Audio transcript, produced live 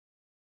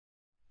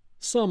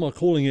Some are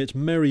calling it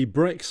Merry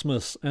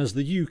Brexmas as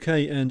the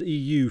UK and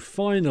EU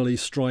finally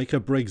strike a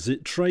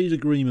Brexit trade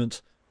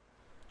agreement.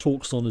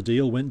 Talks on a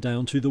deal went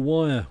down to the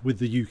wire, with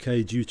the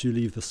UK due to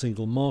leave the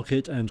single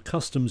market and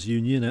customs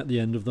union at the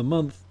end of the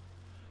month.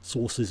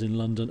 Sources in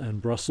London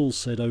and Brussels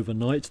said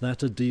overnight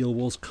that a deal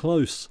was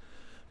close,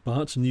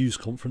 but news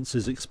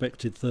conferences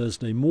expected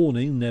Thursday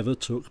morning never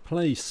took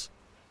place.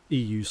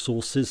 EU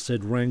sources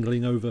said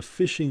wrangling over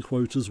fishing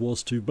quotas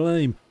was to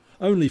blame,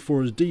 only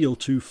for a deal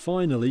to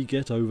finally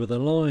get over the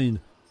line.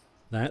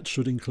 That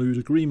should include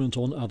agreement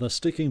on other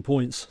sticking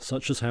points,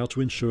 such as how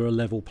to ensure a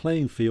level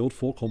playing field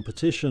for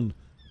competition.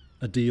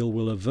 A deal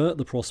will avert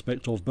the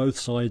prospect of both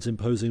sides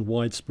imposing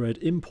widespread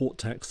import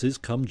taxes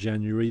come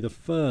January the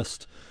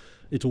 1st.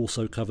 It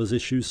also covers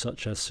issues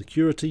such as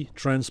security,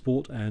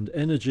 transport and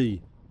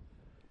energy.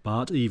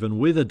 But even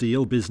with a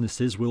deal,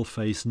 businesses will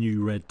face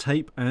new red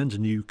tape and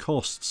new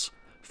costs.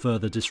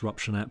 Further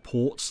disruption at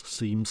ports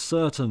seems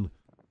certain.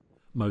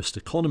 Most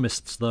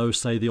economists, though,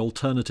 say the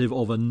alternative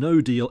of a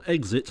no-deal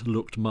exit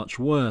looked much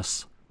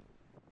worse.